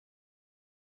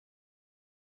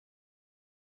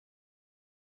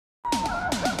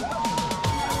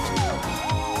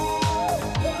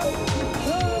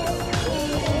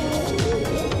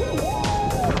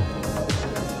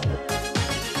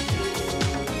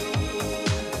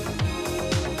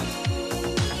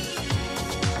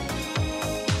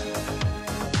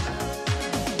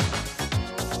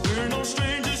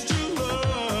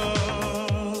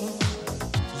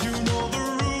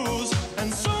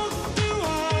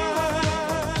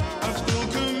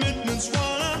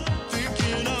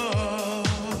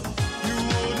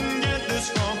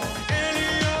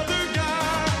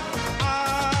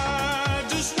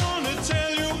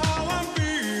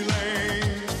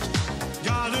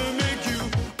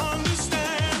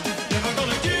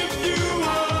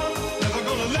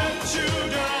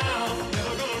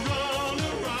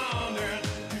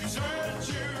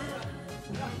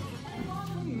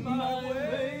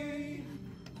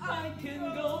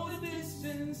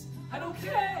distance, I don't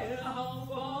care how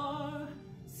far.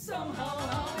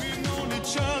 Somehow we've known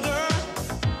each other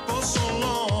for so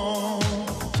long.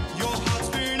 Your heart's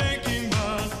been aching,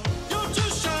 but you're too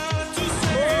shy to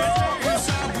say it.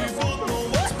 Inside we both know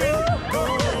what's been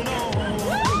going on.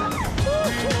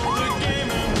 We know the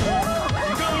game and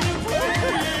we're gonna play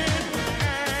it.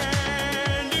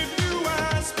 And if you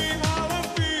ask me how I'm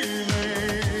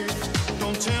feeling,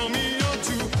 don't tell me you're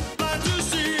too blind to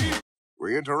see.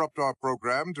 We interrupt our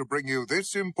program to bring you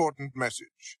this important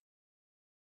message.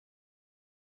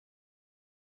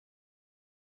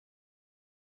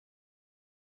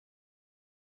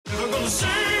 Never gonna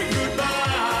say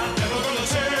goodbye, never gonna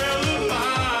tell a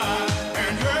lie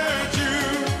and hurt you.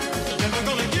 Never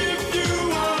gonna give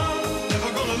you up,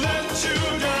 never gonna let you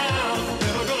down.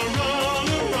 Never gonna run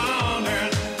around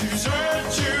and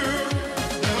desert you.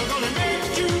 Never gonna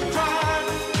make you cry,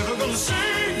 never gonna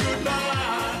say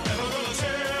goodbye. Never gonna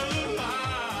tell a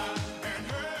lie and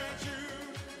hurt you.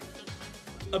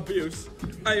 Abuse.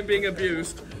 I am being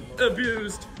abused.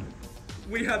 Abused.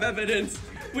 We have evidence.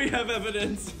 We have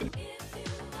evidence.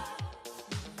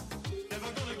 Never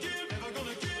gonna give, never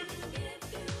gonna give.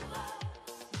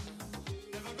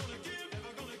 Never gonna give,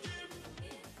 never gonna give.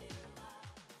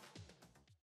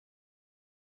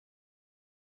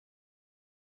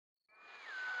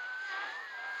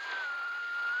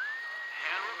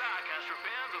 And we're back, Astro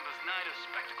fans, on this night of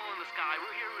spectacle in the sky.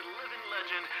 We're here with living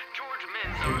legend George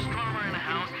Mintz, our astronomer in the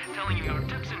house, telling you your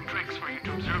tips and tricks for you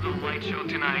to observe the light show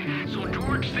tonight. So,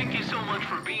 George, thank you so much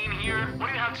for being here. What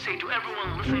do you have to say to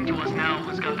everyone listening to us now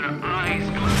who's got their eyes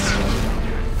going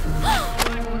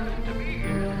to be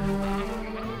here?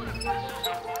 Well, this is,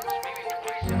 of course, maybe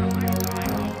twice in a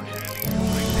lifetime opportunity to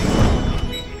like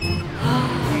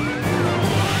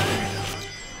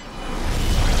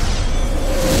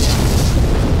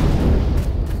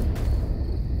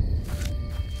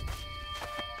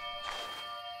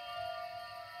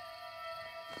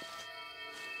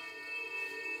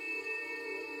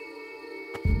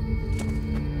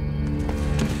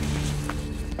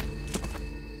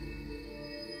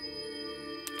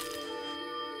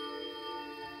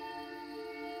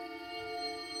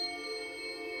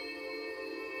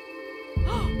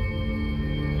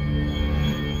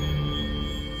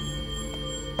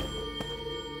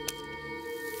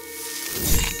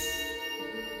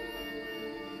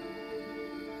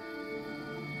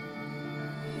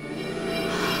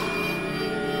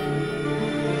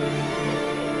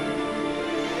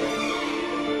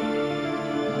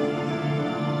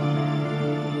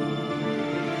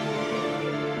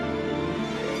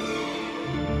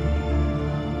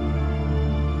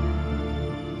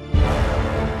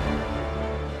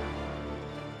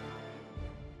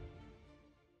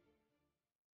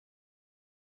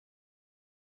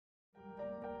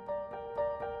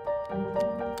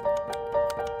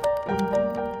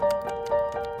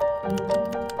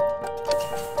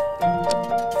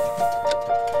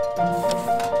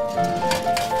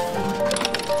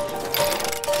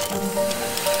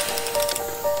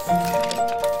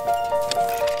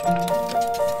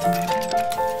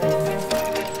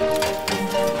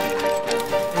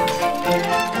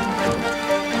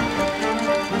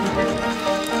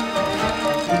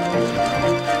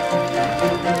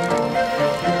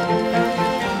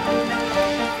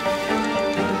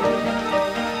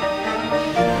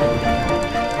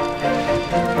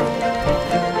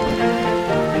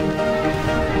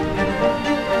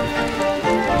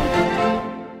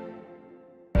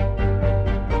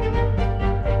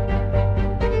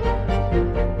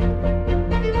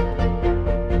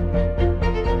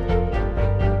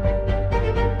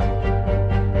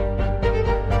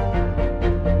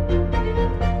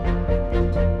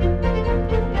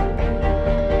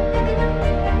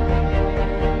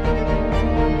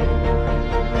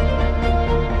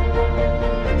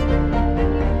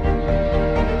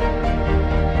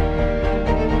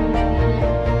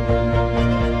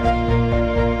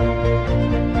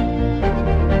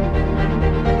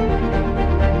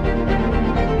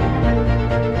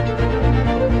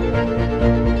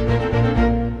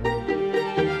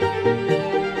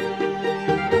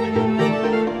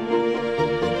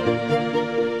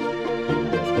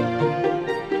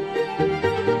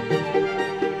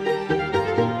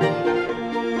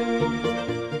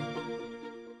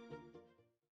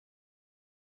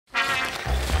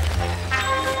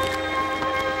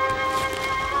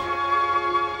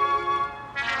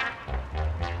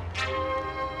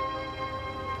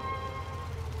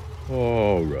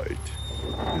All right.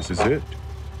 This is it.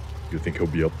 You think he'll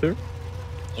be up there?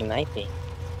 He might be.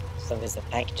 So there's the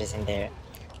packages in there.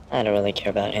 I don't really care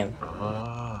about him.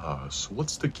 Ah. So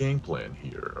what's the game plan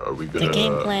here? Are we The gonna...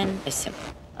 game plan is simple.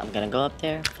 I'm gonna go up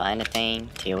there, find a thing,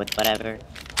 deal with whatever,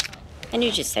 and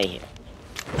you just stay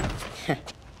here.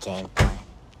 Game plan.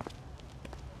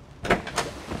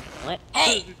 What?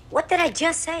 Hey, what did I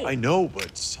just say? I know,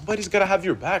 but somebody's gotta have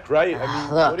your back, right? I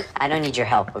mean, Look, what if... I don't need your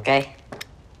help, okay?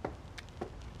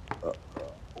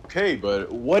 Okay,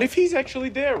 but what if he's actually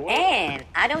there? What... And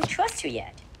I don't trust you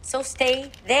yet, so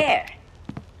stay there.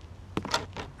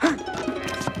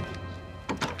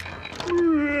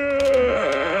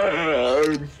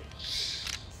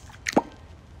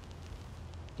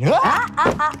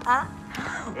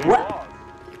 What?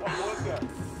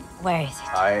 Where is it?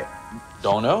 I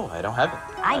don't know. I don't have it.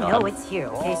 I don't know have it's here,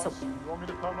 okay? So. You want me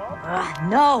to come up?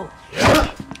 No!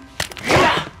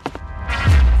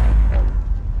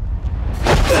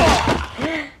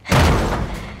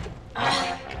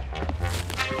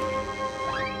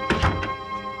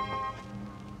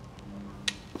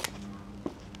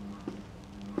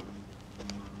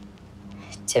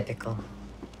 Typical.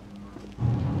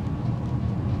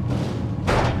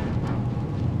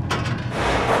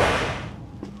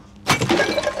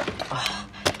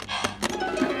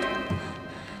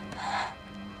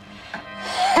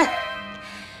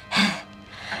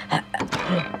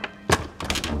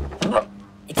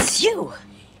 It's you!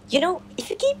 You know, if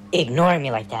you keep ignoring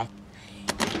me like that,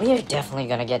 we're definitely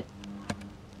gonna get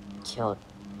killed.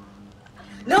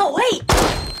 No, wait!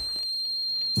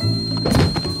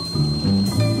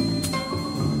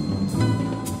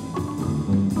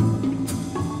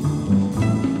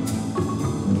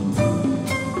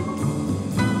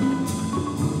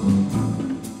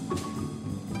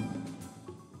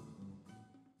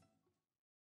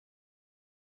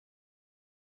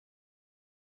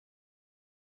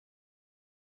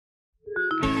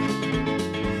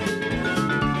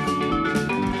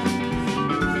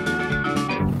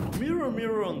 Mirror,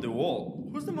 mirror on the wall,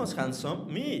 who's the most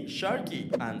handsome? Me,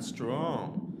 Sharkie, and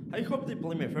strong. I hope they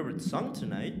play my favorite song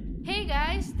tonight. Hey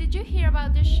guys, did you hear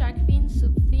about the shark fin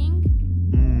soup thing?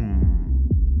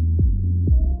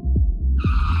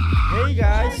 Hey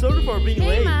guys, sorry for being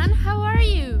Hey late. man, how are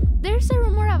you? There's a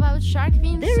rumor about shark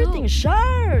fin They're soup. eating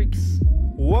sharks!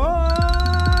 What?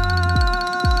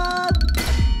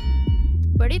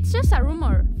 But it's just a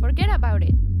rumor. Forget about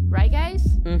it. Right guys?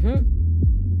 Mm-hmm.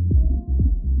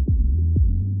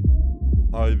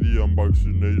 ID and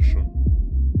vaccination.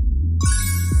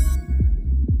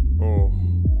 Oh,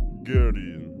 get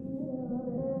in.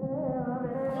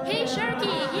 Hey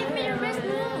Sharkie, give me your best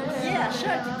moves. Yeah,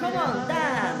 Sharkie, come on,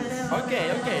 dance! Okay,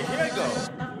 here I go.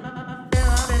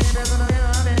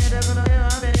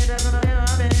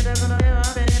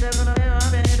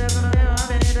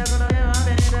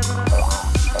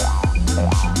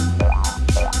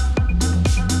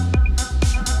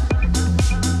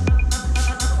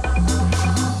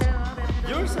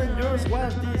 Yours and yours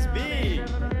was this big.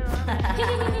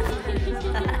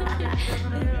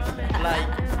 Like.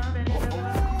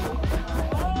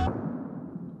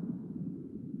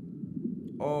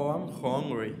 Oh, I'm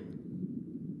hungry.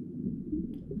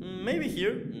 Maybe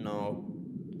here? No.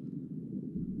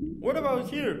 What about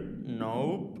here?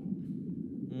 Nope.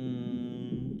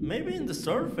 Maybe in the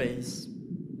surface.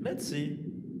 Let's see.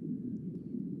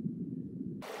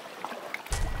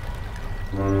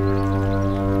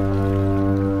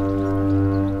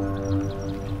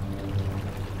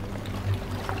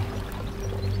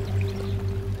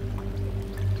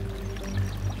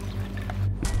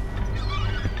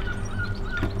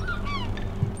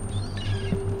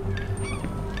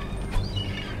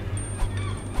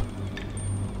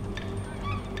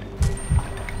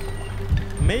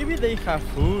 Maybe they have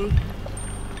food.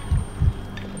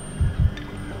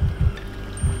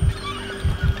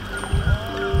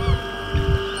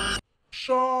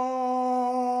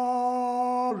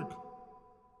 Shark!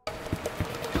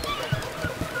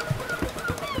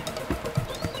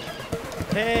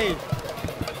 Hey!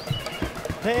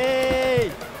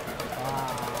 Hey!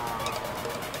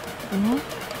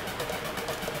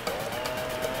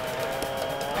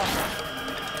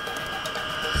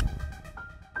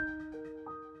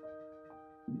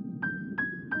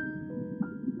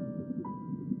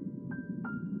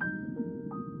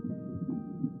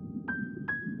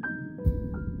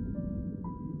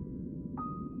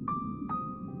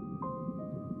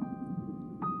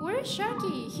 Where's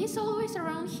Sharkie? He's always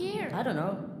around here. I don't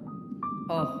know.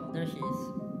 Oh, there he is.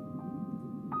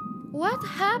 What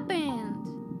happened?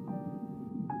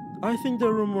 I think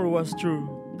the rumor was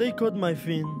true. They cut my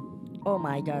fin. Oh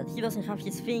my god, he doesn't have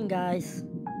his fin, guys.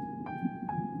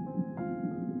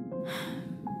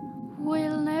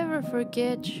 We'll never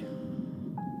forget you.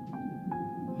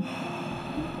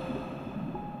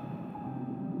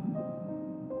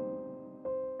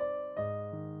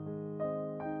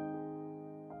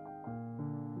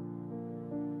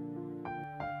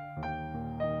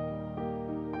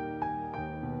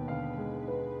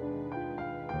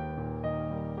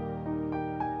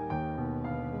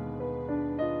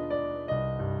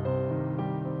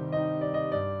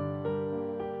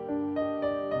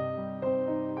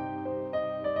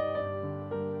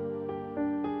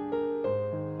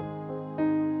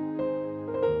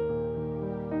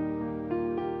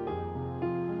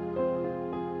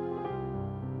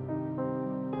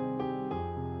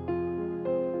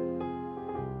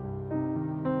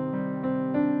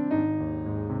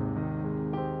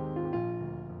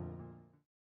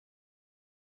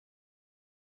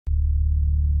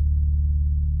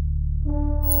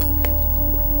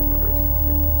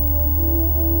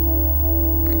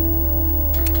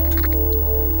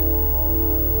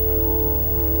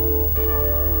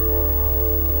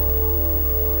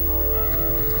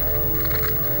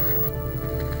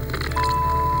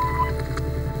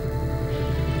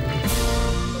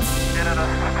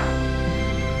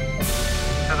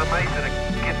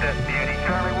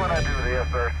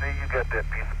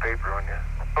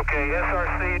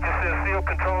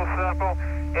 Field control circle.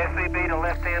 SCB to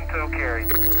left hand tow carry.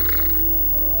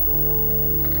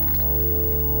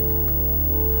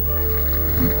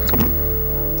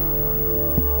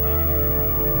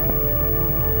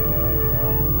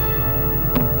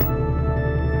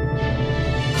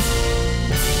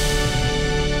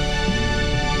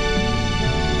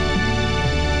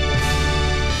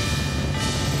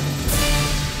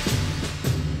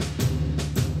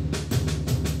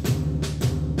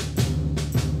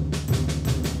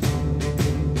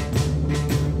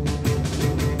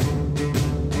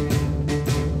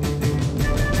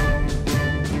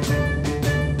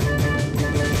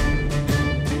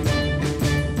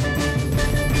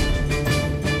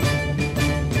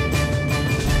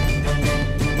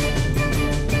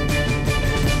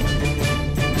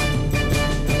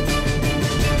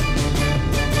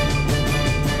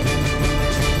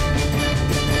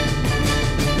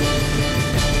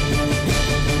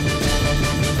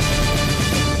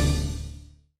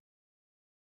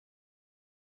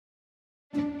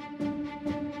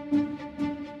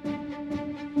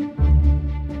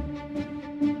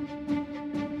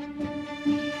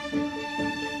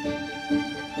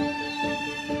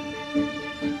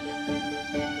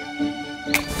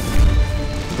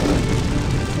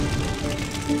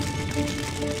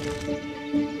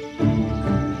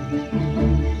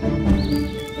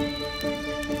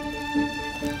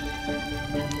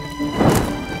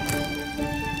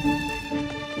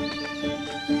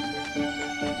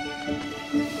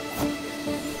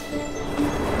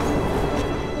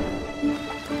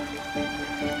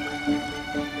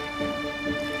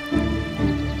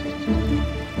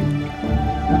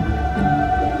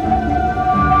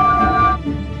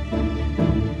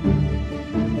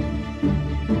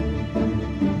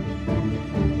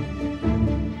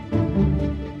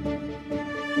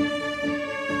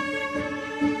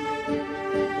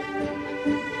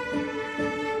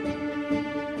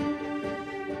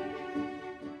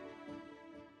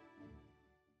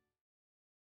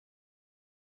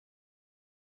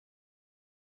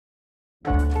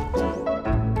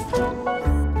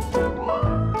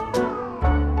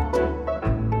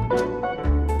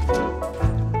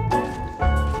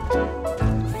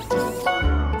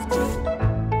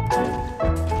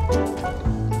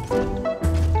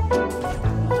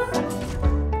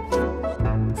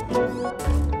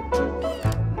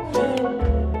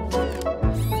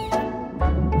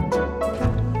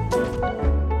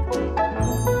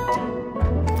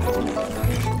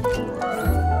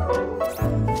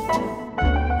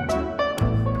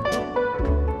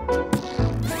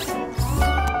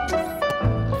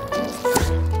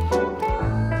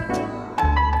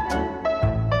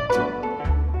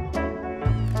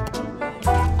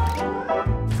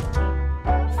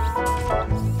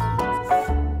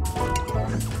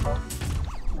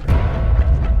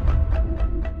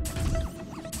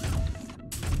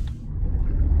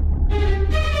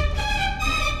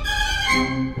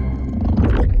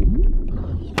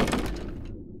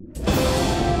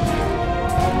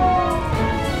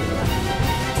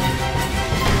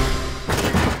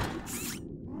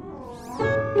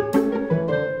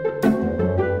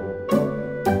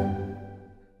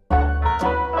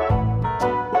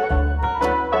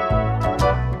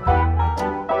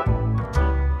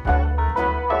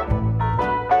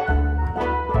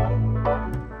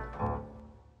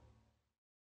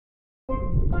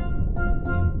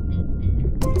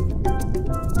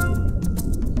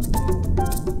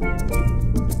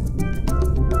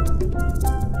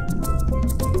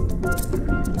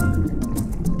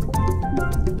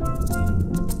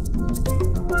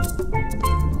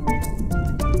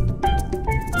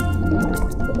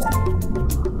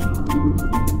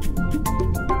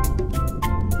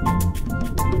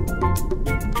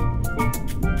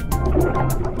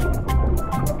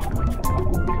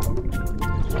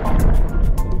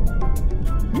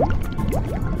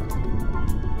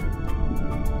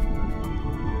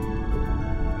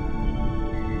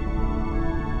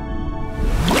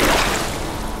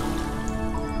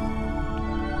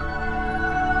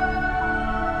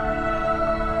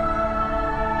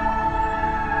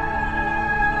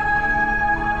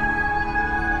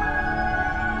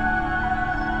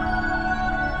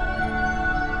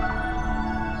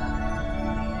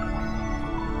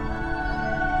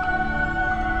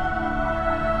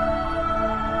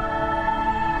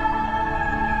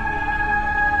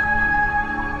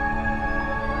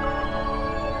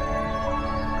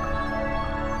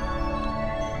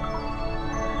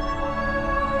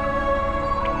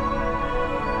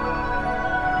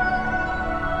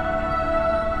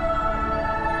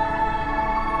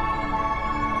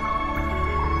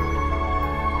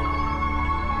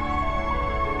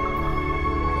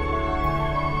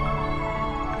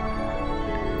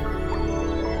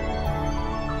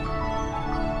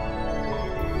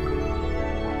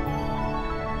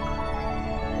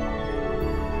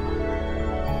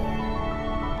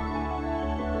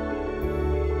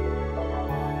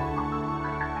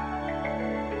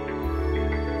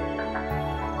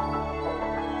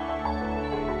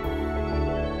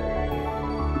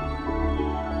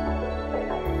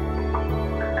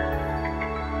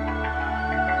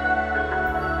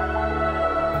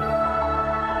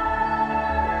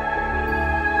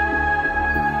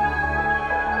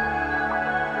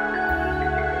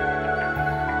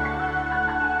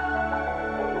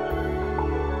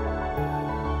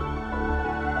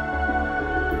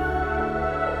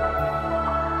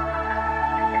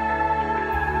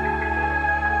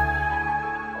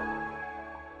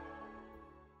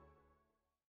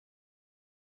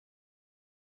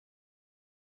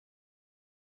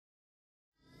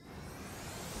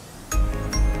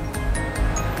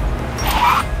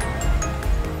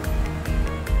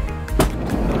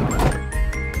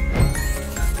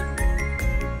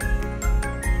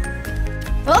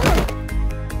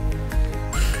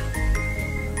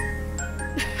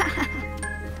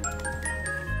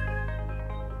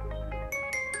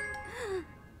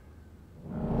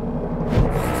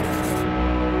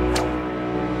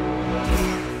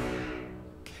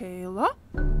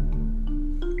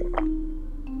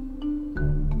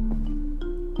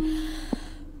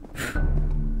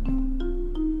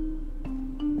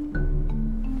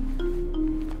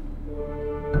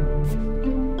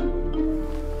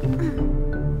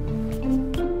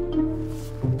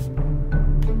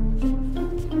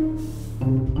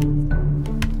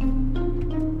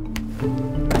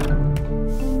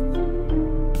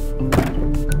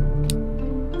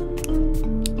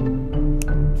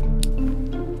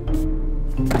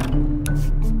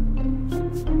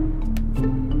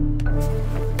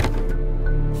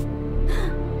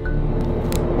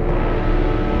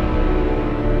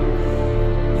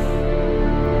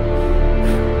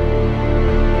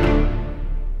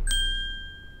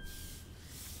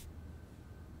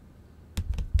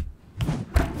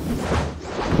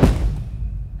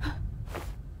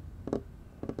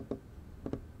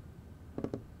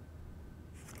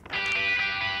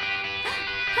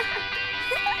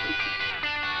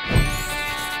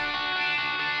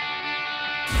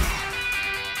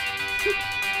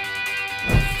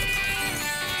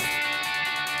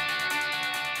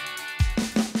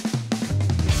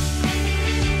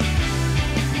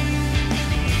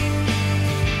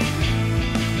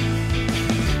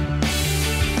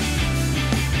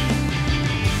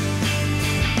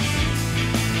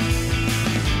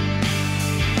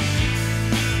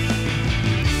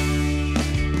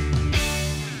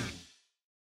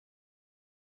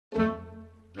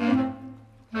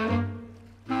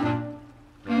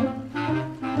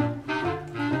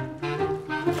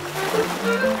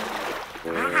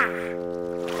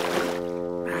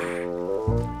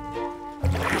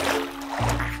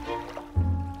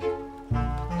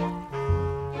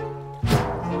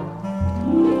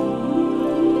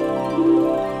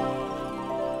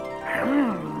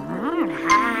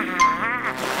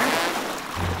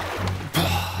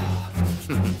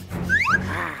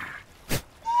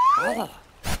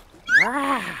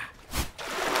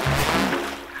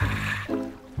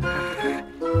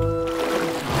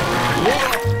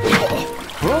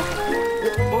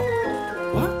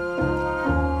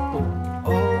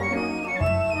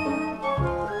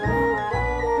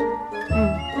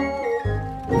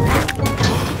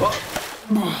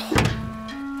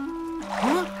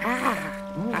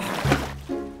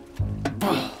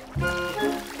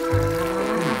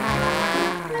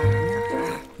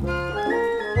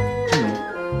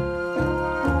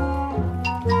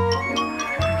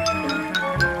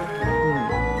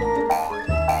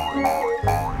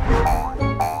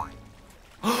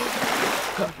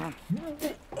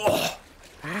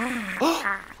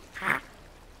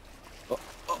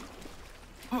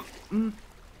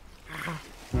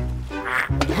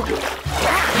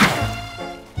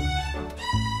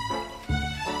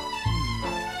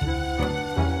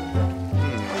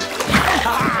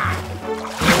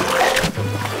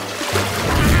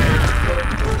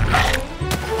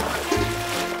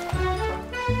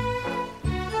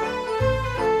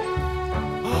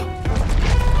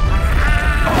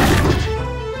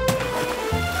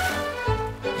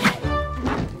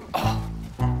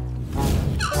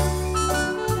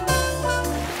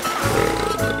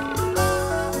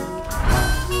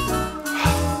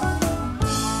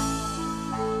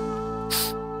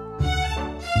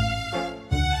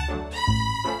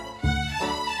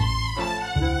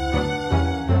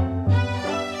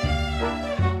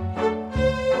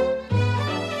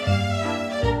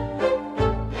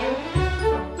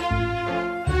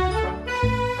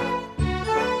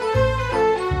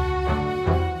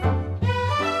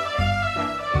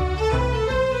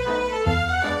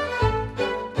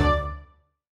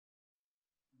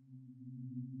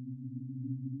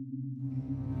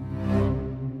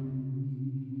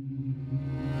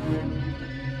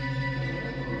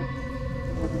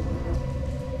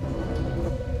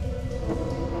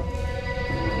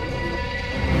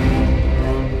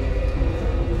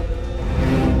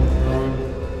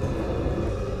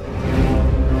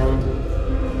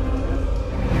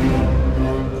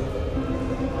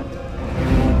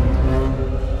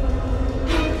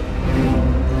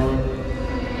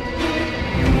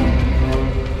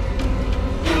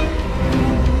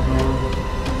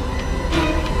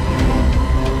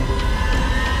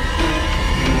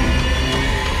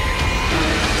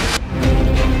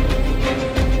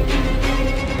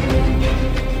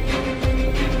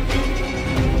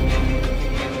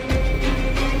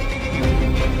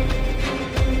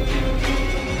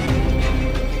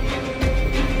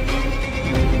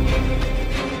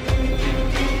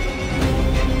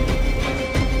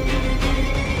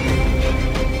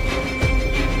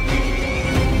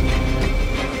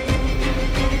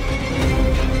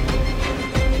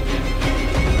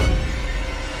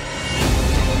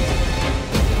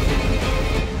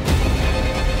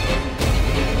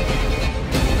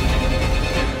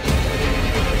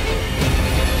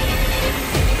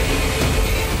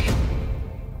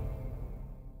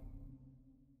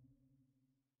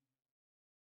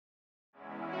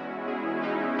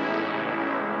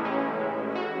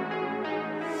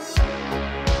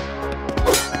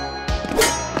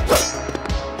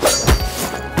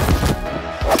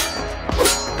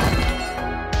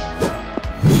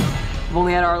 I've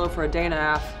only had Arlo for a day and a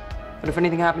half, but if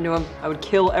anything happened to him, I would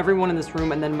kill everyone in this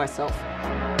room and then myself.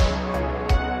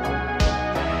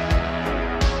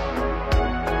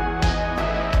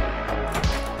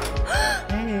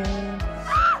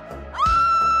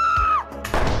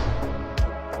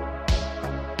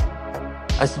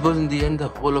 I suppose in the end, the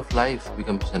whole of life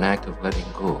becomes an act of letting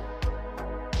go.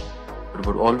 But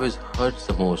what always hurts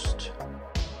the most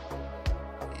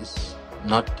is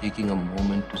not taking a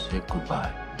moment to say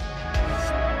goodbye.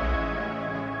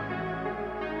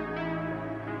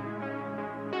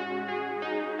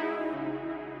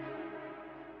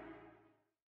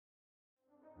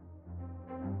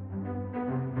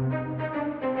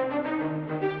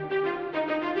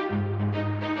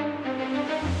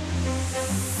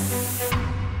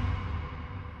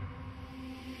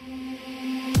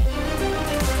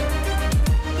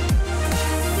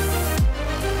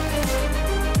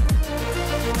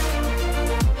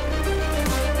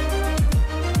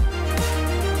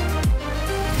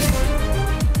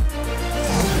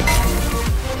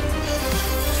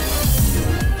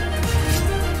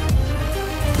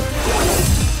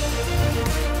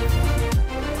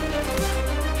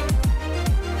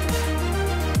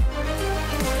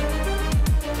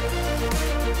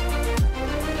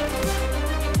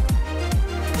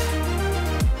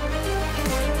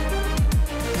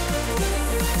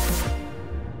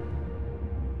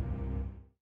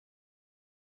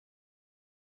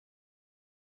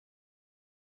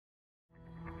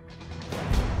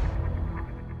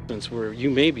 compartments where you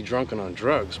may be drunk and on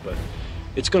drugs, but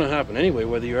it's gonna happen anyway,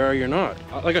 whether you are or you're not.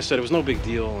 Like I said, it was no big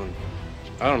deal, and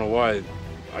I don't know why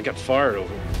I got fired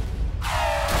over it.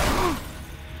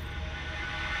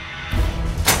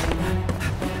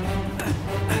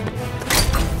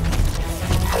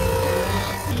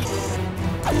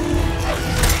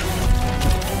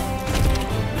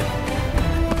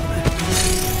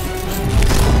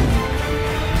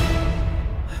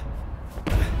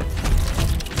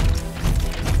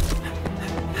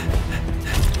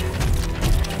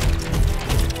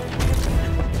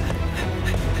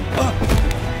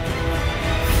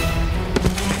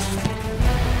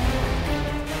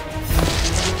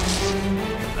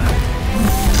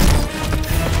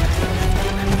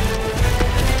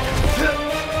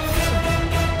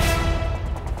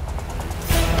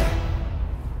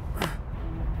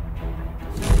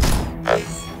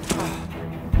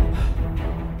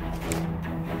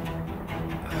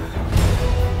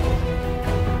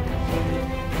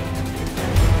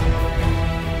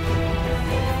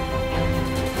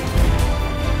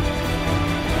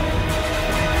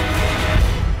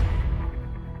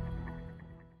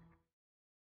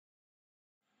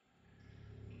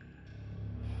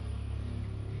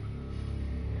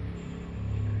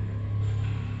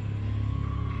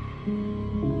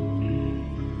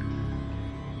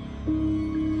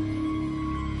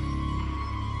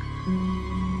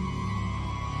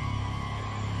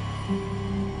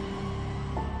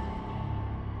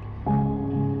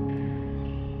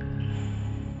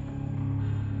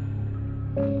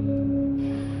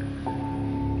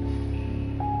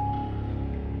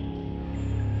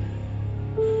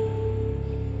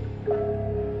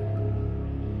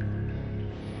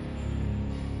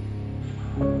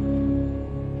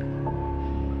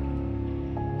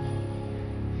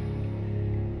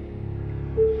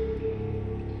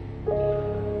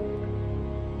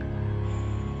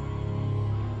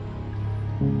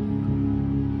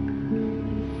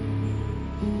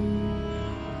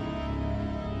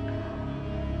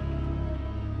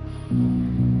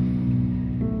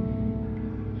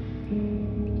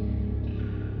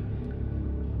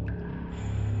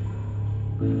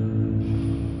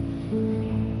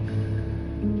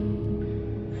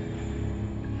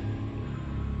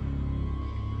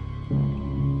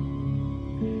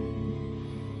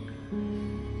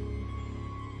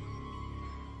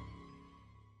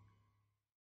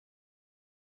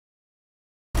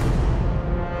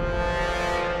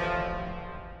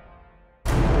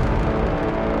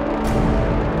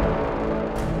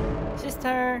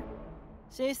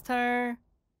 Sister!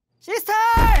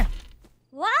 Sister!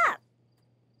 What?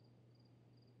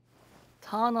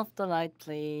 Turn off the light,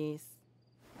 please.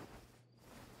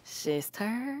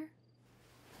 Sister?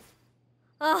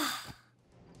 Ugh.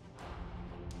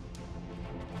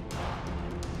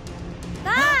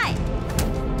 Die!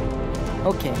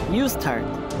 Okay, you start.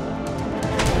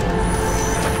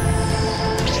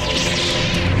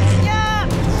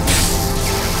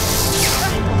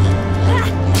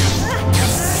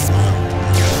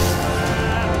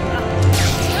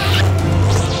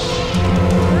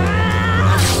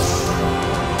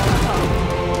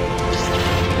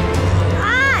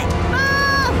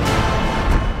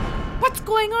 What's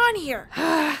going on here?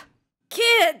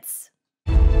 Kids!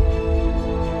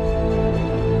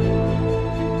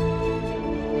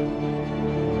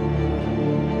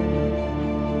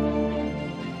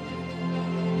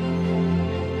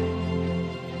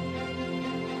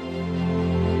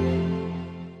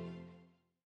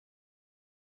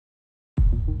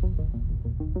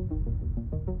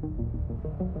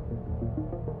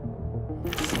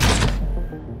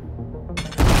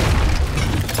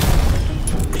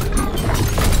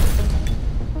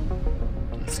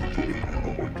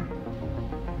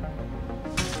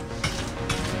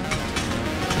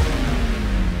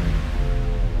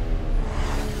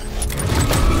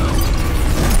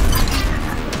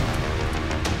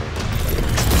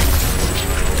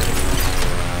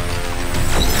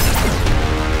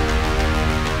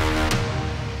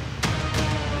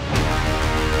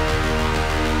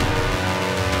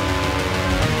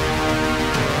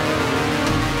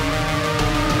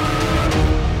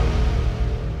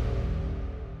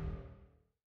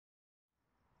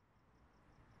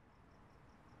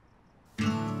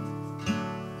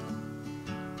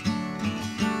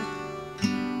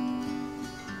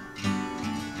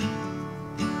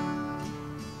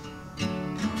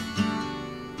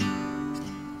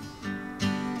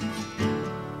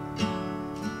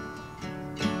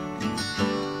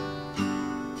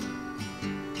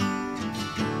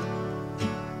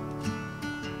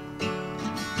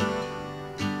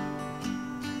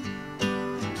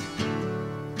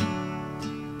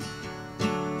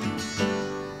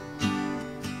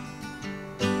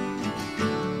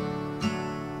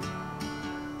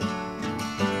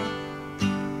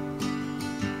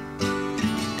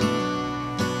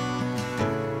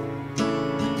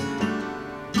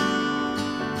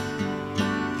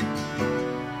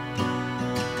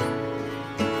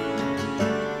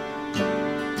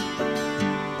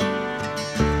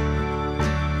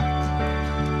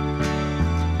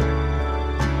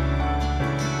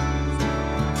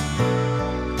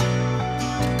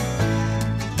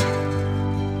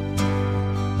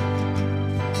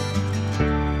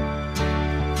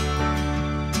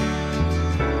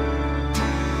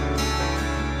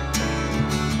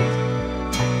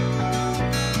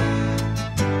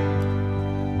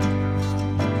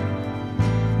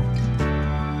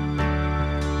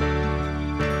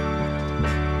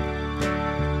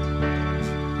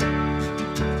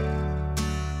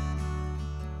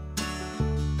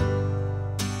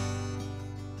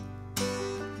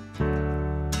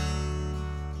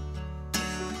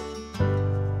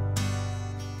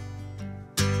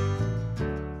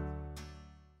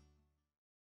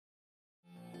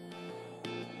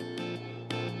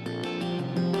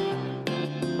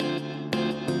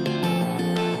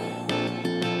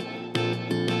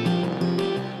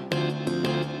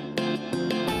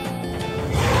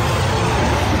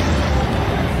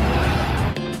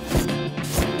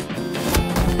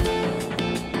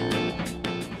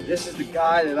 This is the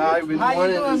guy that I've been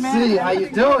wanting to see. How you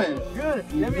doing?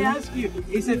 Good. Let me ask you,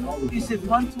 is it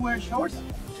fun to wear shorts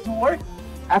to work?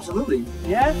 Absolutely.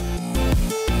 Yeah?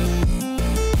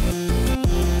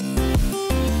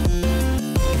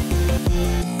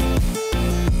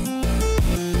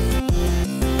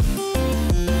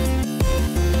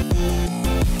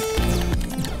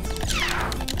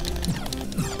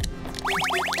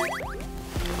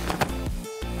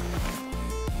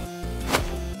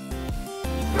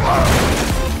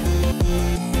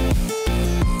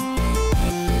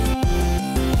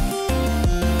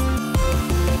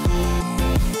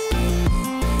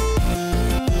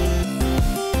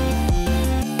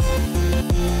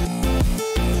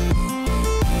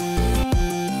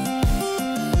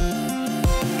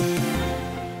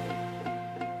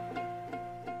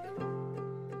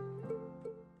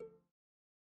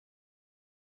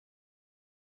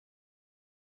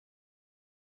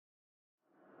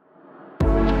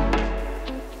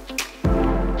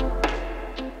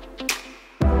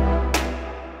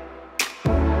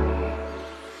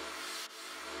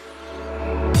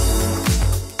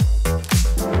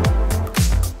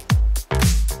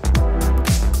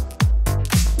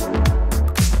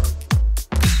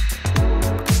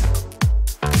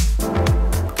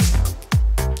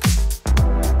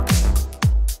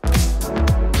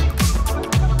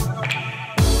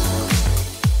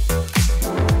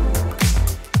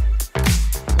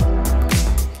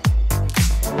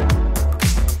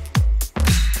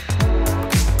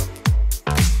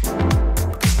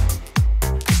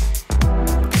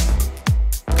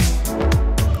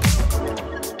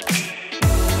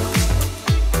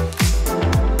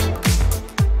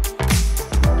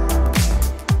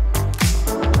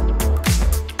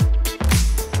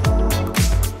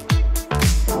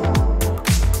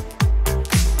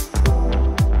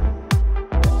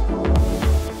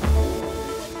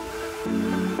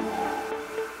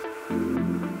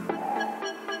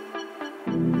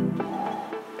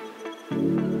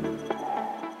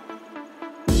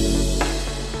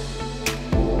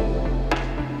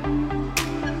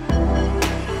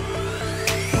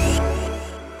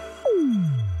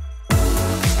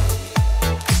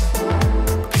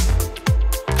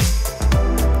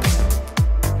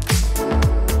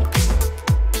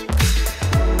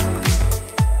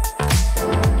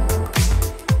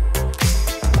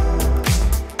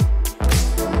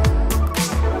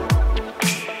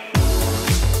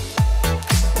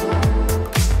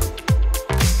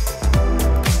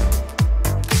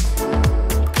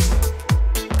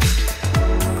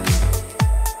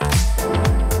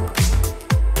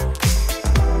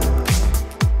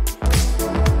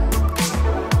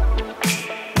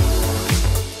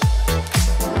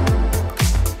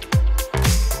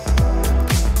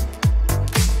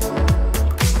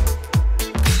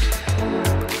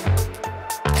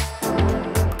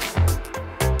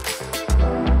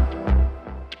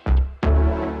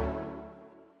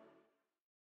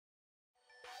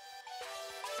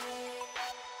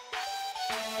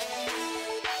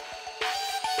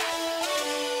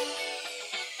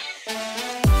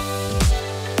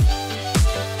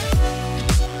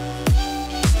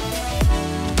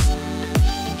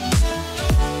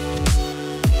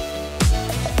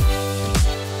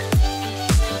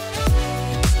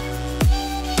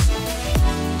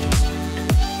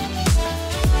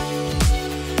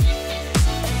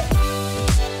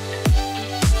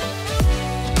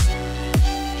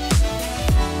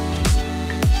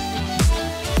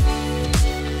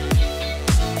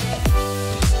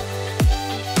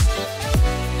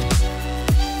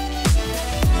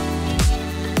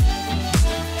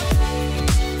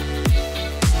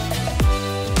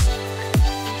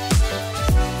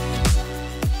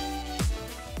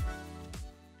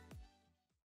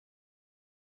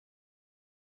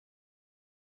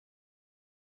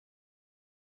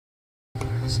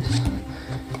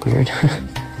 Weird.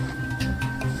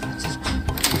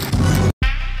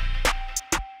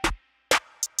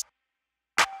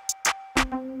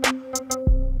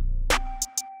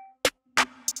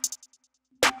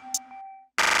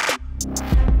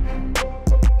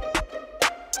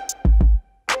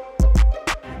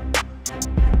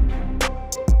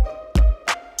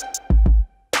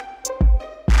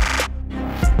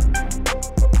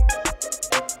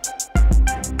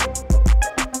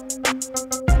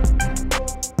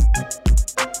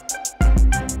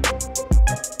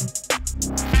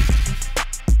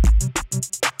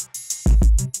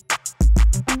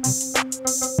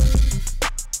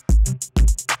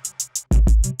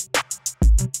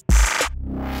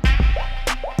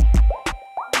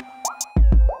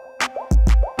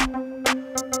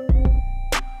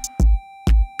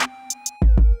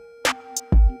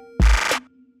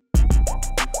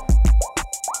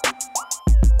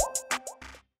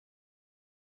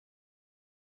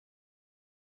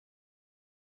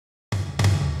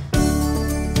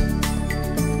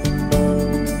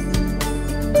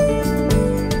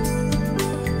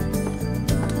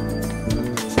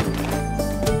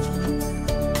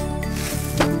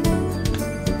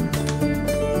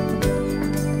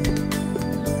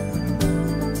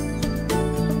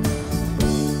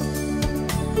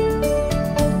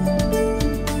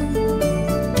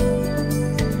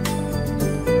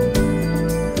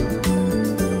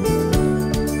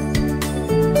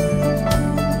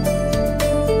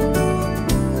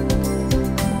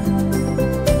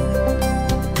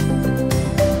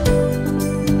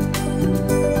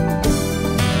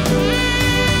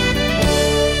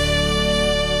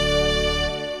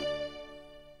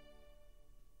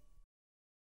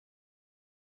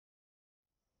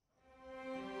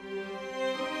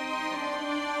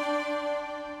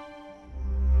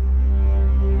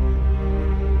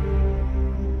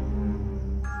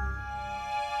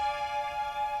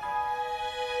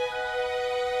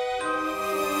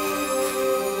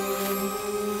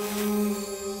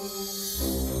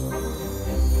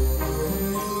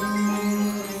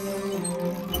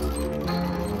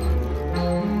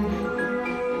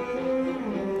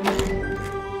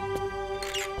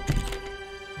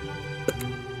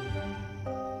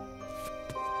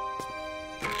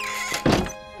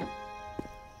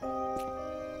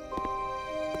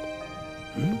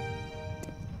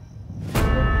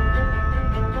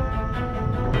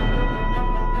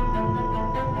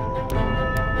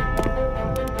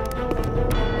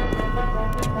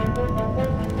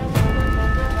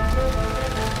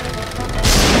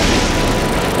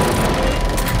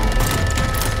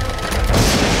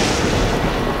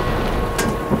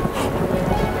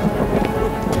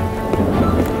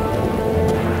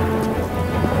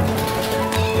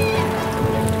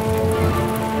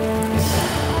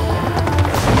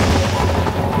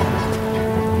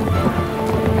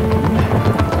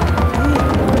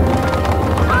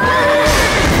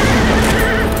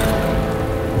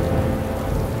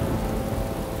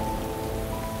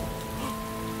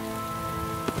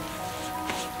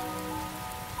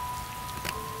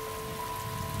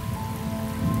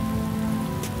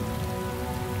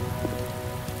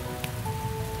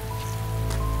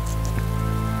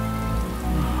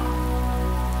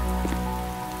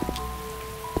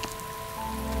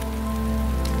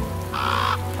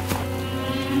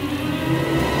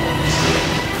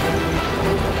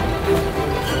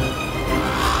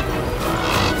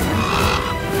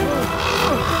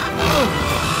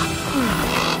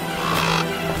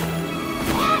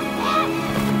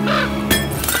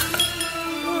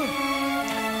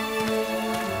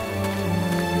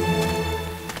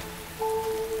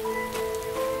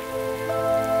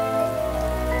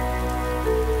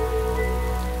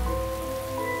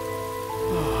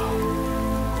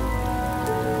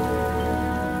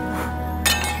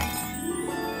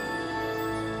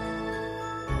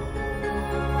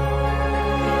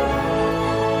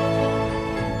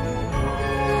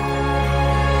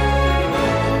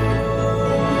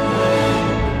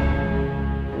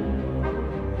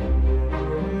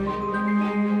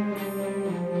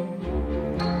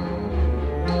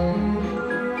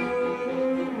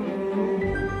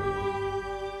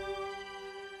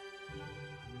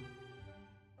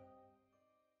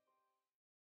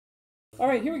 All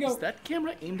right, here we go. Is that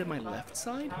camera aimed at my left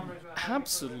side?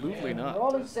 Absolutely not.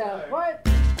 Rolling sound. Quiet.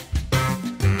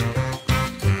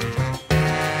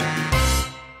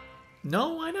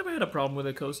 No, I never had a problem with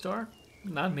a co-star.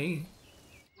 Not me.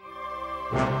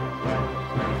 The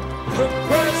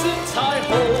present I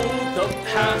hold, the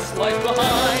past lies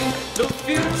behind, the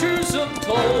future's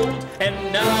untold,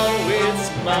 and now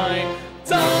it's mine.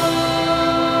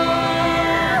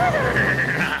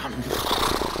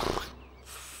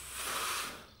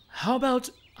 How about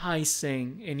I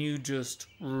sing and you just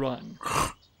run?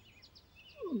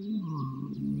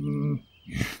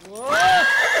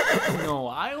 No,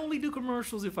 I only do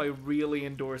commercials if I really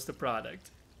endorse the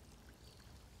product.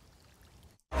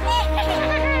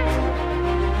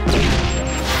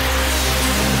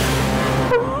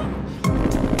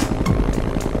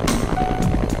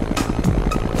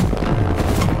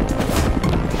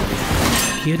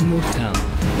 Kid Motel,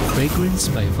 fragrance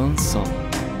by Vincent.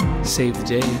 Save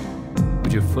the day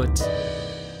with your foot.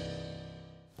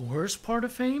 Worst part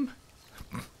of fame?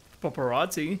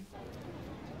 Paparazzi.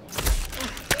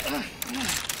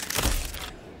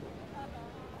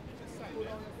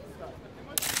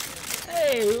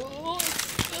 Hey!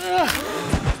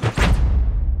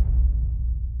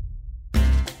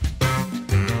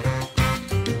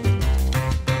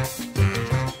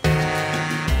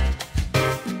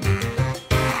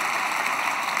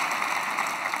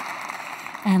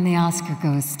 And the Oscar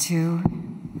goes to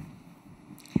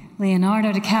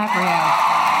Leonardo DiCaprio.